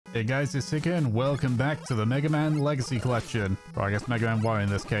Hey guys, it's Sika and welcome back to the Megaman Legacy Collection. Or I guess Megaman 1 in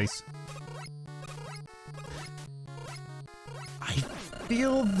this case. I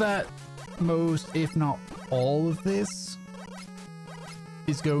feel that most, if not all of this,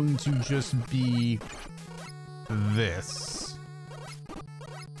 is going to just be this.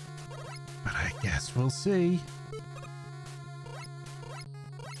 But I guess we'll see.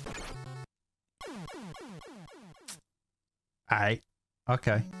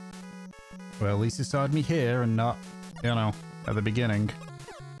 Okay. Well, at least it started me here and not, you know, at the beginning.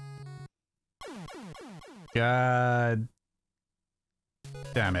 God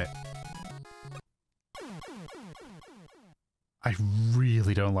damn it. I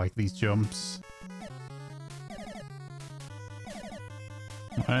really don't like these jumps.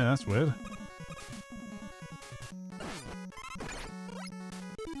 Alright, that's weird.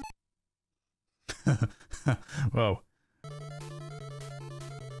 Whoa.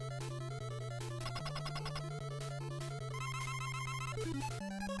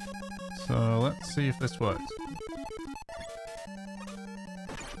 So let's see if this works.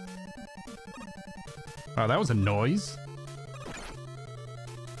 Oh, that was a noise.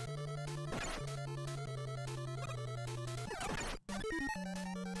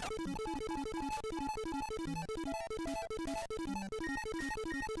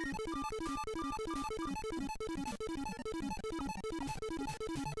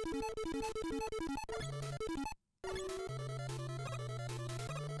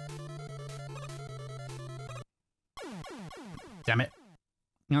 Damn it.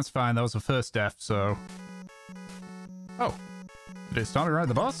 That's fine, that was the first death, so... Oh. Did it start around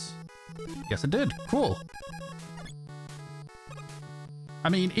the boss? Yes, it did. Cool. I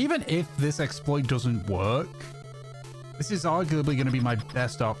mean, even if this exploit doesn't work, this is arguably going to be my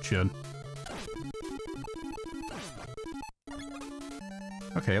best option.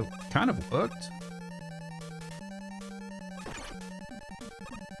 Okay, it kind of worked.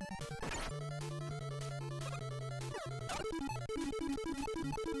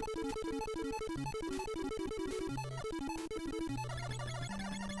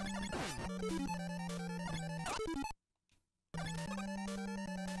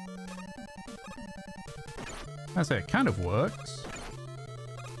 I say it kind of works.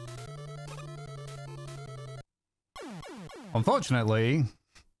 Unfortunately,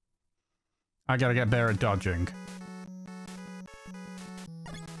 I gotta get better at dodging.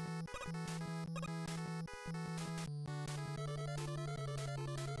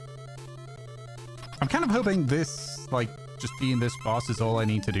 I'm kind of hoping this, like, just being this boss is all I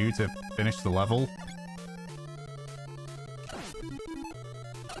need to do to finish the level.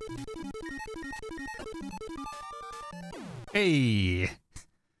 Hey!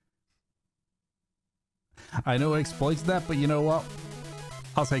 I know I exploited that, but you know what?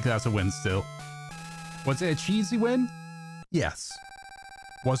 I'll take that as a win still. Was it a cheesy win? Yes.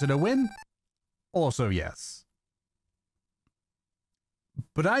 Was it a win? Also yes.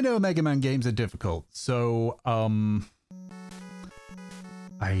 But I know Mega Man games are difficult, so, I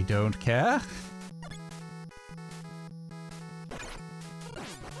don't care.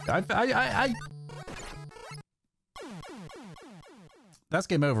 That's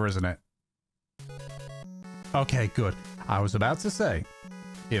game over, isn't it? Okay, good. I was about to say,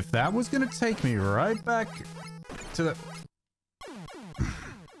 if that was gonna take me right back to the...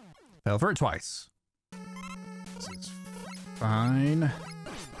 Fell for it twice. This is fine.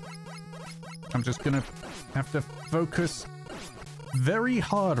 I'm just gonna have to focus very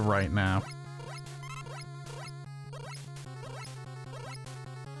hard right now.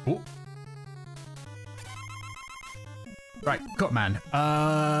 Oh. Right, Cutman.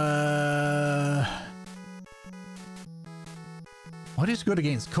 What is good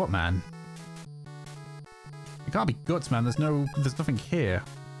against Cutman? It can't be Guts, man. There's nothing here.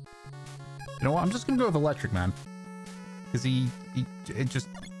 You know what? I'm just gonna go with Electric Man. Because it just...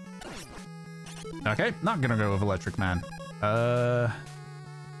 Okay, not gonna go with Electric Man.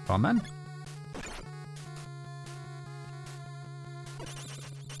 Bomb Man?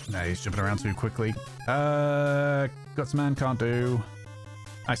 No, he's jumping around too quickly. Guts Man can't do.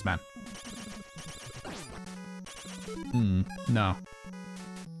 Ice Man. No.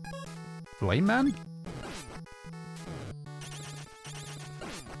 Flame Man?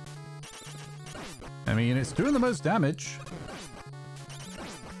 I mean, it's doing the most damage.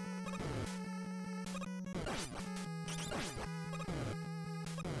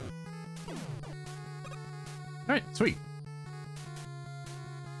 Alright, sweet.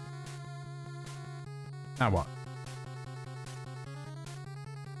 Now what?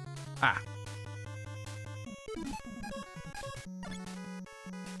 Ah.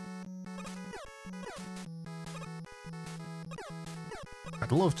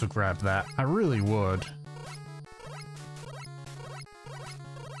 I'd love to grab that. I really would.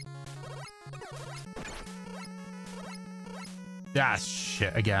 Ah,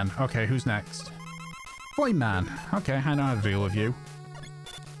 shit, again. Okay, who's next? Flame Man. Okay, I know how to deal with you.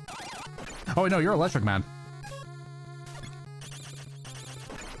 Oh, no, you're Electric Man.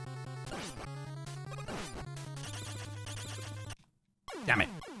 Damn it.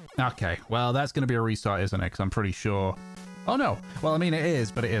 Okay, well, that's going to be a restart, isn't it? Because I'm pretty sure... Oh, no. Well, I mean, it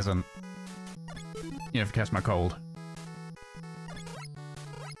is, but it isn't. You know, if you catch my cold.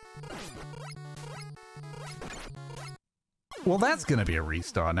 Well, that's going to be a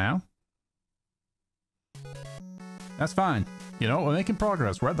restart now. That's fine. You know, we're making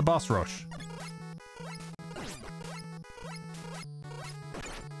progress. We're at the boss rush.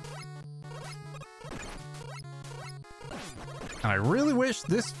 And I really wish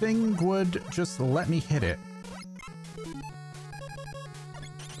this thing would just let me hit it.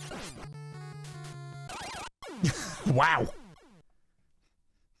 Wow.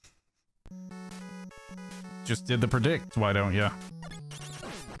 Just did the predict, why don't you?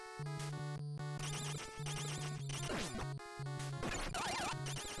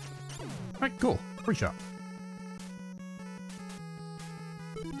 Alright, cool. Free shot.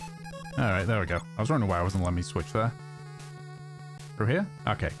 Alright, there we go. I was wondering why I wasn't letting me switch there. Through here?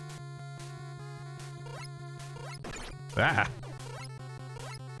 Okay. Ah!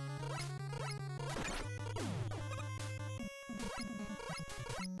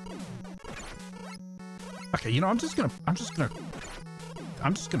 Okay, you know, I'm just gonna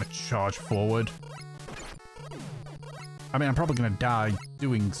charge forward. I mean, I'm probably gonna die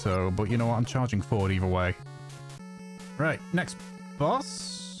doing so, but you know what? I'm charging forward either way. Right, next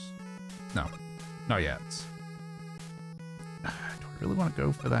boss? No, not yet. Do I really want to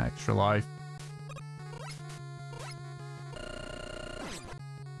go for that extra life?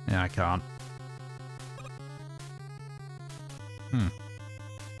 Yeah, I can't.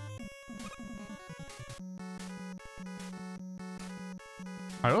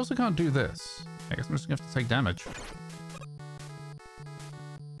 I also can't do this. I guess I'm just gonna have to take damage.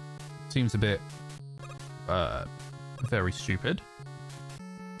 Seems a bit, very stupid.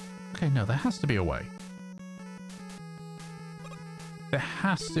 Okay, no, there has to be a way. There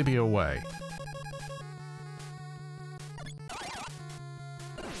has to be a way.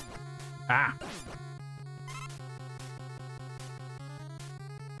 Ah!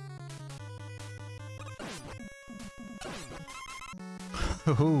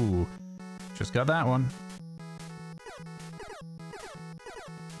 Ooh, just got that one.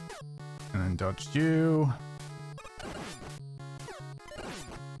 And then dodged you.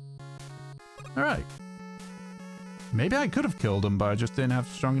 Alright. Maybe I could have killed him, but I just didn't have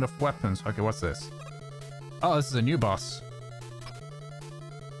strong enough weapons. Okay, what's this? Oh, this is a new boss.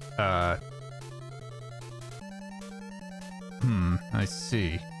 I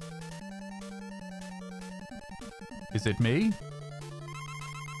see. Is it me?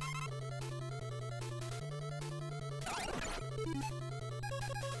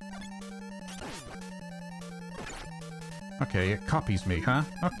 Okay, it copies me, huh?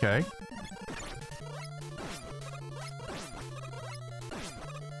 Okay.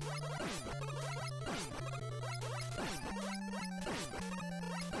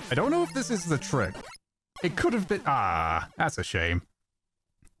 I don't know if this is the trick. It could have been... Ah, that's a shame.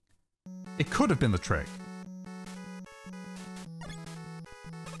 It could have been the trick.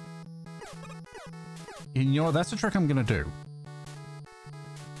 You know what? That's a trick I'm gonna do.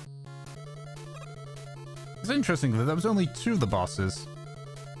 It's interesting that there was only 2 of the bosses.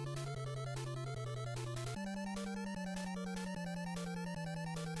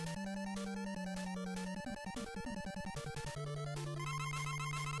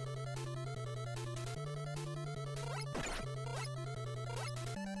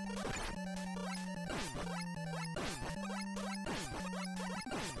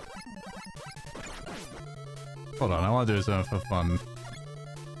 Hold on, I want to do something for fun.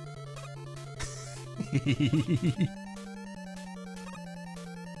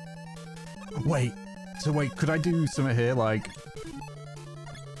 Wait, so wait, could I do something here, like...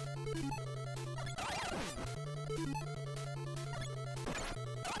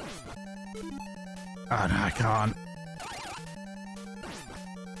 Oh, no, I can't.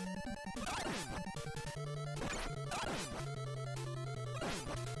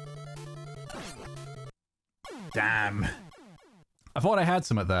 Damn. I thought I had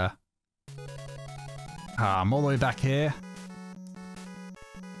something there. I'm all the way back here.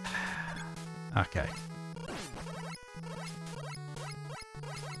 Okay.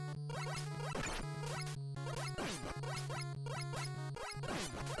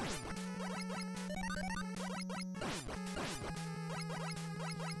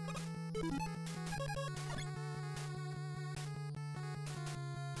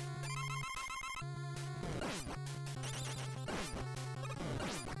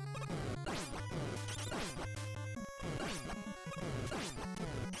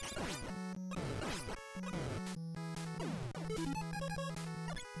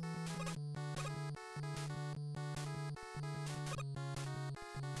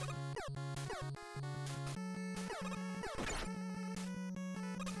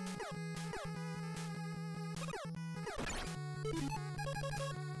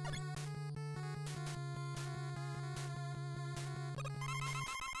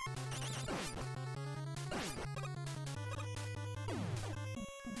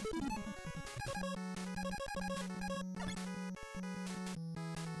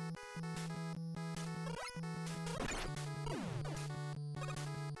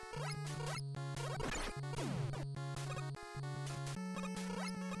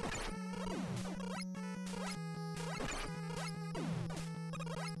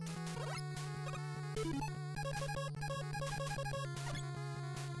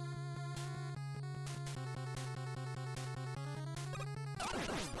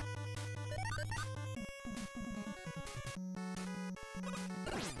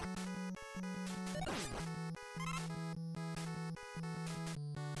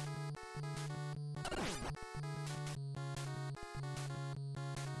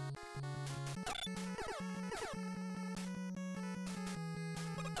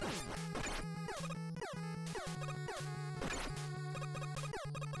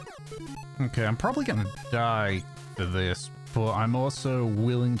 Okay, I'm probably gonna die for this, but I'm also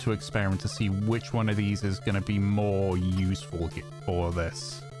willing to experiment to see which one of these is gonna be more useful for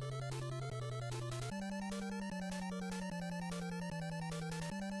this.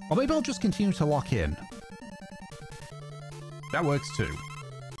 Or maybe I'll just continue to lock in. That works too.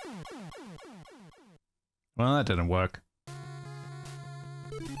 Well, that didn't work.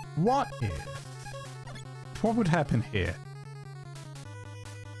 What if? What would happen here?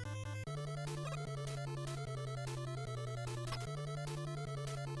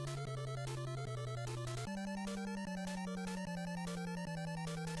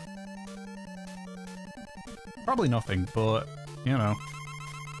 Probably nothing, but, you know.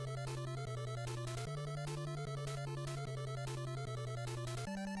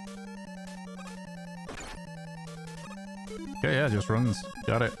 Okay, yeah, just runs.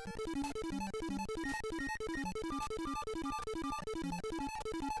 Got it.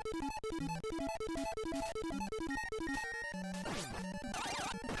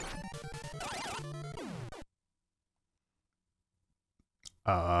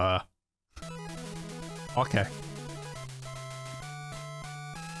 Okay.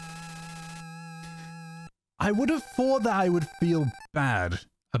 I would have thought that I would feel bad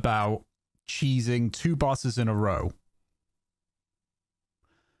about cheesing 2 bosses in a row.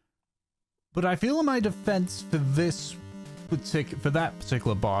 But I feel in my defense for that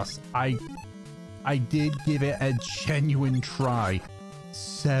particular boss, I did give it a genuine try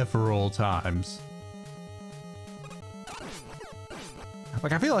several times.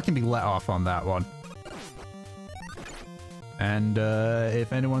 Like, I feel I can be let off on that one. And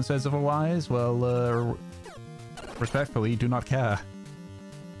if anyone says otherwise, well, respectfully, do not care.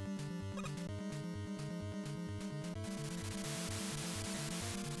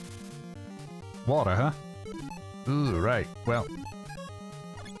 Water, huh? Ooh, right. Well.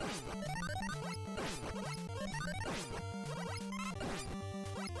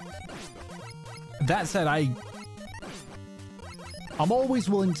 That said, I'm always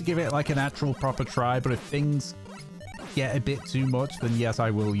willing to give it like an actual proper try, but if things get a bit too much, then yes, I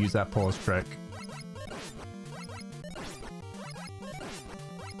will use that pause trick.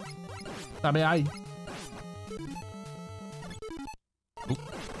 I mean, Oop.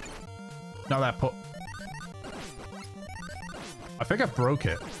 Not that put. I think I broke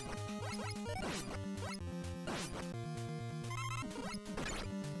it.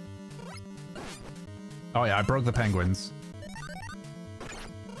 Oh yeah, I broke the penguins.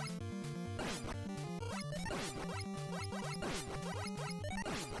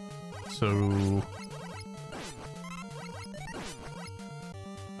 So...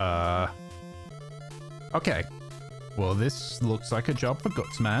 Okay. Well, this looks like a job for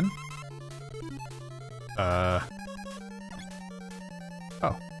Gutsman. Oh.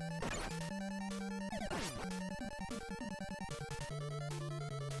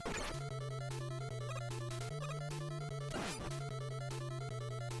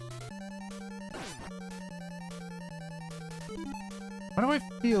 Why do I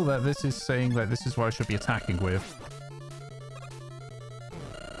feel that this is saying that this is what I should be attacking with?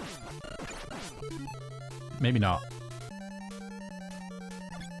 Maybe not.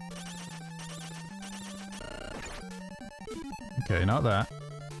 Okay, not that.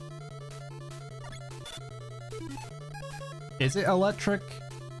 Is it electric?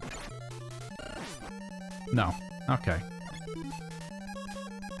 No. Okay.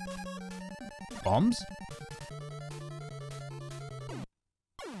 Bombs?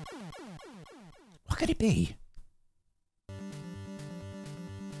 What could it be?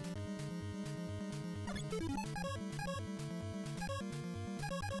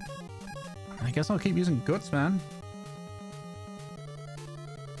 I guess I'll keep using guts, man.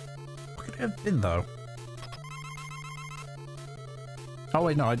 What could it have been, though? Oh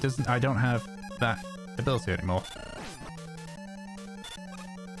wait, no, I don't have that ability anymore.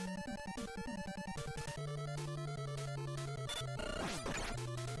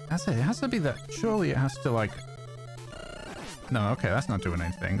 That's it. It has to be that. Surely it has to, like... No, okay, that's not doing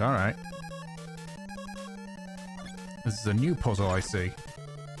anything. Alright. This is a new puzzle, I see.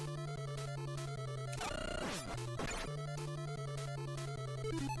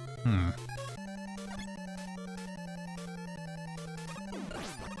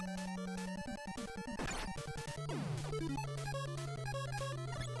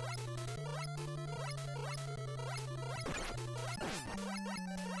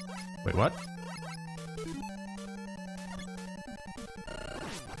 Wait, what?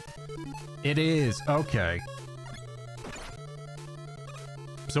 It is. Okay.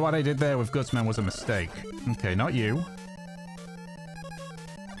 So what I did there with Gutsman was a mistake. Okay, not you.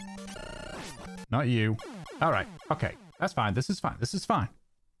 not you. All right. Okay. That's fine. This is fine. This is fine.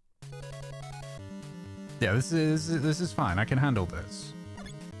 Yeah, this is fine. I can handle this.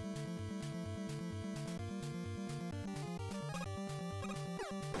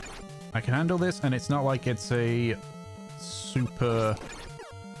 I can handle this, and it's not like it's a super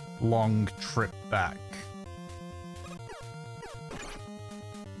long trip back.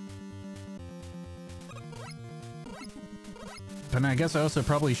 And I guess I also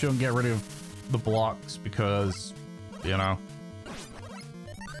probably shouldn't get rid of the blocks because, you know,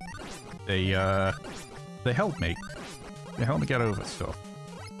 they help me. They help me get over stuff.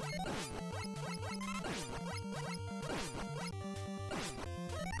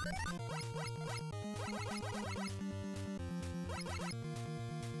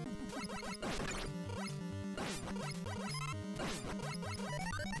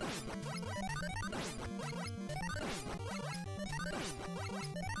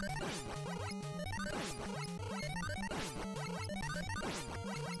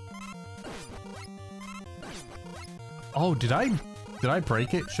 Oh, did I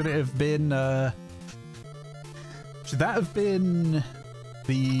break it? Should it have been, should that have been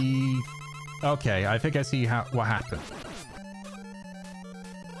the... Okay, I think I see what happened.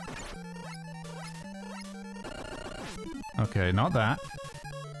 Okay, not that.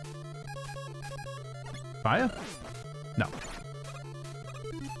 Fire? No.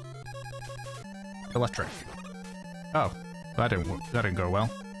 Electric. Oh, that didn't work. That didn't go well.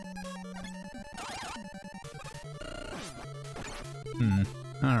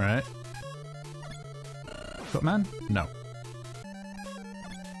 Alright. Footman? No.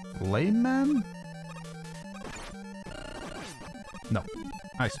 Layman? No.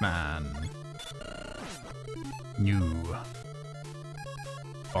 Iceman. New.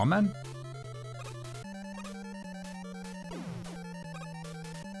 Bombman?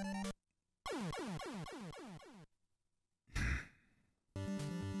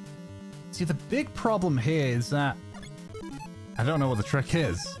 See, the big problem here is that I don't know what the trick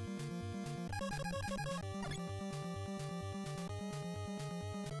is.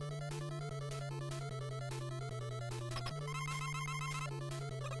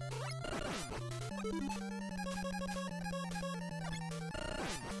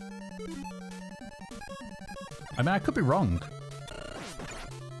 I mean, I could be wrong.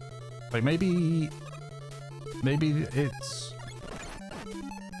 Like, maybe it's...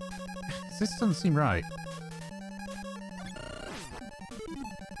 This doesn't seem right.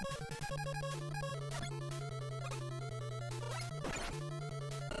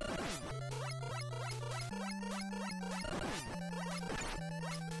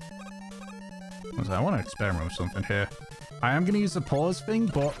 I want to experiment with something here. I am going to use the pause thing,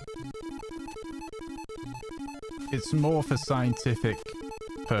 but it's more for scientific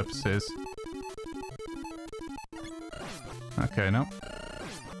purposes. Okay, no.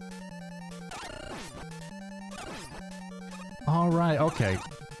 Alright, okay.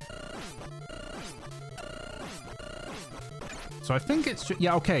 So I think it's...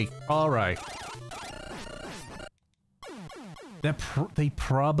 Yeah, okay. Alright. They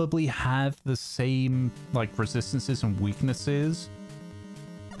probably have the same, like, resistances and weaknesses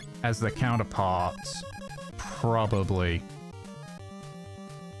as their counterparts. Probably.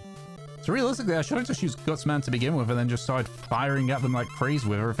 So realistically, I should have just used Gutsman to begin with and then just started firing at them like crazy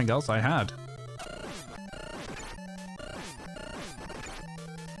with everything else I had.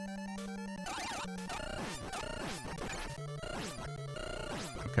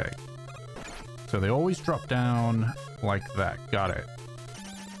 Okay. So they always drop down like that. Got it.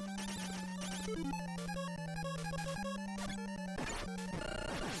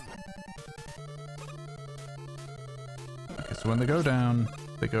 Okay, so when they go down,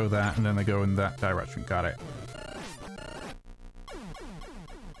 they go that, and then they go in that direction. Got it.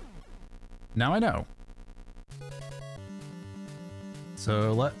 Now I know.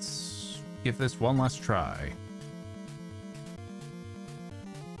 So let's give this one last try.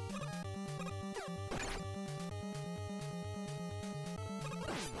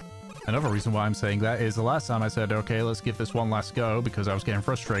 Another reason why I'm saying that is the last time I said, okay, let's give this one last go because I was getting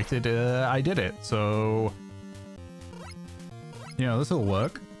frustrated, I did it. So, you know, this will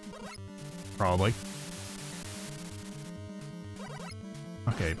work. Probably.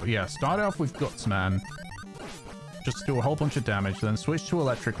 Okay, but yeah, start off with Gutsman. Just do a whole bunch of damage, then switch to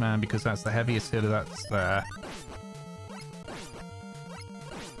Electric Man because that's the heaviest hitter that's there.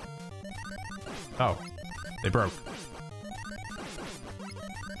 Oh, they broke.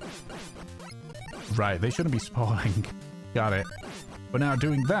 Right, they shouldn't be spawning. Got it. But now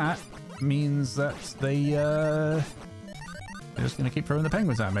doing that means that they're just gonna keep throwing the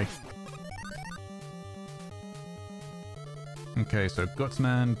penguins at me. Okay, so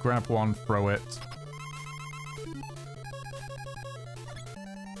Gutsman, grab one, throw it.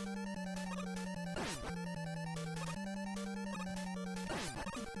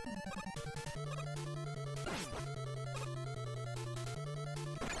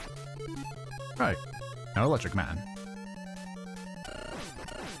 Right. Now Electric Man.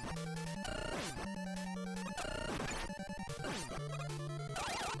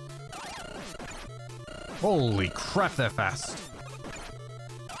 Holy crap, they're fast.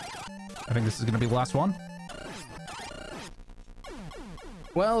 I think this is going to be the last one.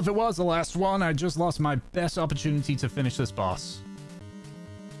 Well, if it was the last one, I just lost my best opportunity to finish this boss.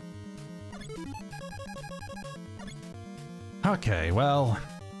 Okay, well...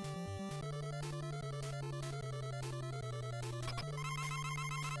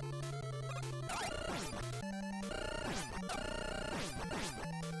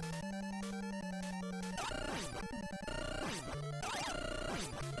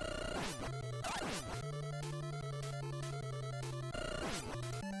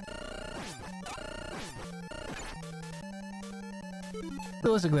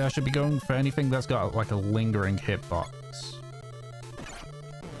 Realistically, I should be going for anything that's got like a lingering hitbox.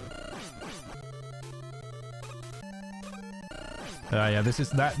 Yeah,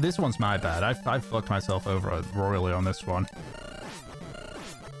 this one's my bad. I fucked myself over royally on this one.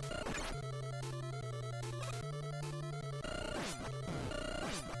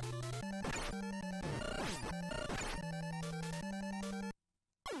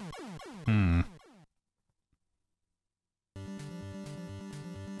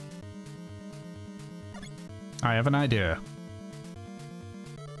 I have an idea.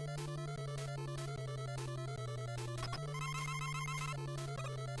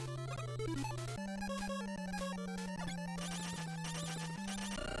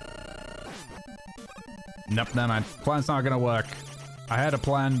 Nope, no, my plan's not gonna work. I had a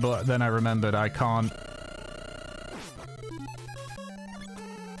plan, but then I remembered I can't.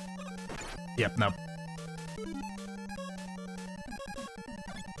 Yep, nope.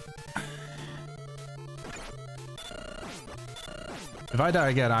 If I die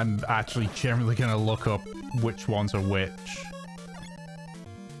again, I'm actually generally gonna look up which ones are which.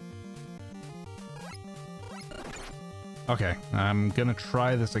 Okay, I'm gonna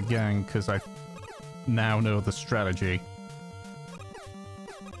try this again because I now know the strategy.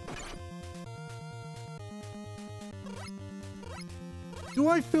 Do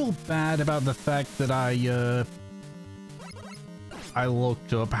I feel bad about the fact that I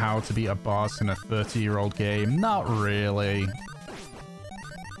looked up how to beat a boss in a 30-year-old game? Not really.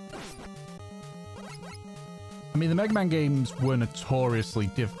 I mean, the Mega Man games were notoriously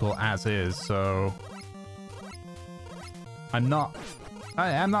difficult as is, so... I'm not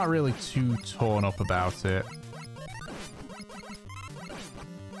really too torn up about it.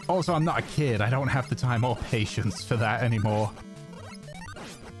 Also, I'm not a kid. I don't have the time or patience for that anymore.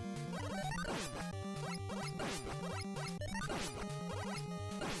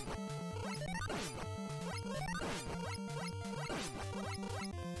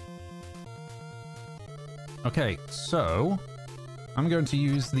 Okay, so I'm going to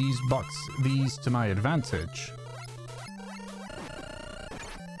use these to my advantage.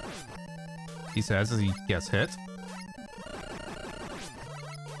 He says as he gets hit.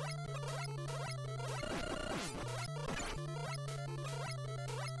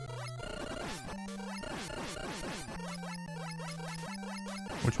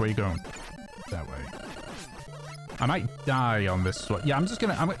 Which way are you going? That way. I might die on this one. Yeah, I'm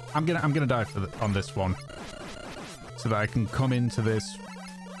gonna die on this one, so that I can come into this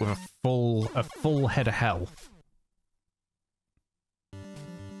with a full head of health.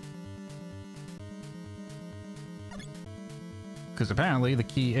 Because apparently the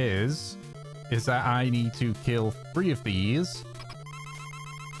key is that I need to kill 3 of these.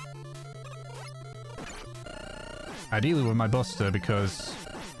 Ideally with my buster, because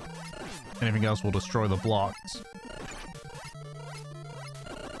anything else will destroy the blocks.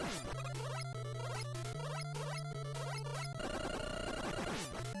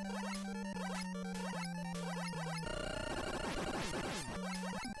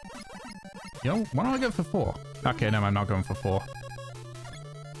 Yo, why don't I go for 4? Okay, no, I'm not going for 4.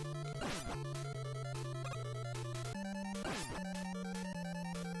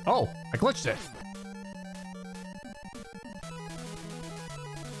 Oh, I glitched it.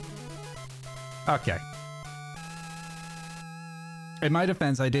 Okay. In my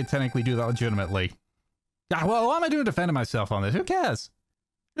defense, I did technically do that legitimately. Ah, well, why am I doing defending myself on this? Who cares?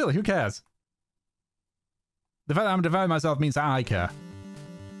 Really, who cares? The fact that I'm defending myself means that I care.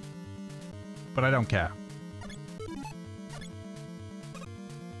 But I don't care.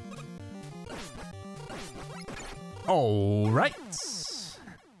 All right.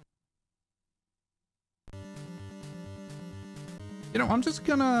 You know, I'm just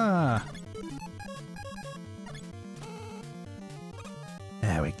gonna...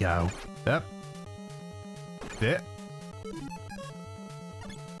 There we go. Yep. Yeah.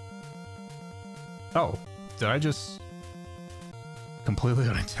 Oh, did I just completely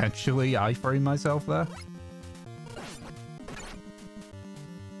unintentionally iframe myself there?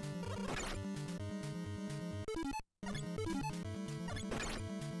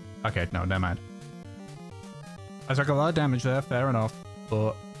 Okay, no, never mind. I took a lot of damage there, fair enough.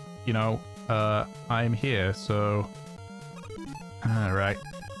 But, you know, I'm here, so... Alright.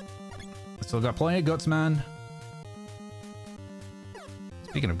 I still got plenty of guts, man.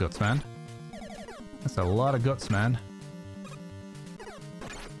 Speaking of guts, man. That's a lot of guts, man.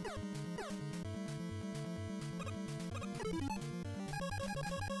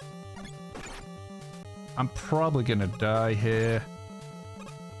 I'm probably gonna die here.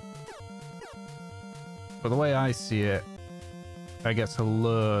 But the way I see it, I get to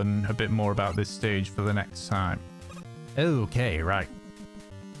learn a bit more about this stage for the next time. Okay, right.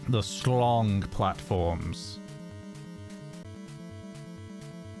 The slong platforms.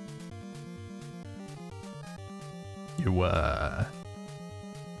 There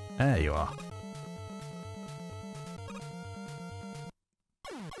you are.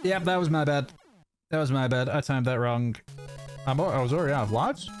 Yep, that was my bad. That was my bad. I timed that wrong. I was already out of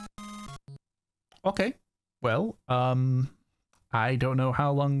lives? Okay. Well, I don't know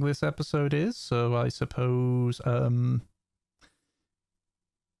how long this episode is, so I suppose,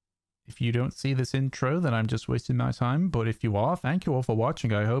 if you don't see this intro, then I'm just wasting my time. But if you are, thank you all for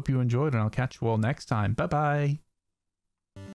watching. I hope you enjoyed, and I'll catch you all next time. Bye-bye.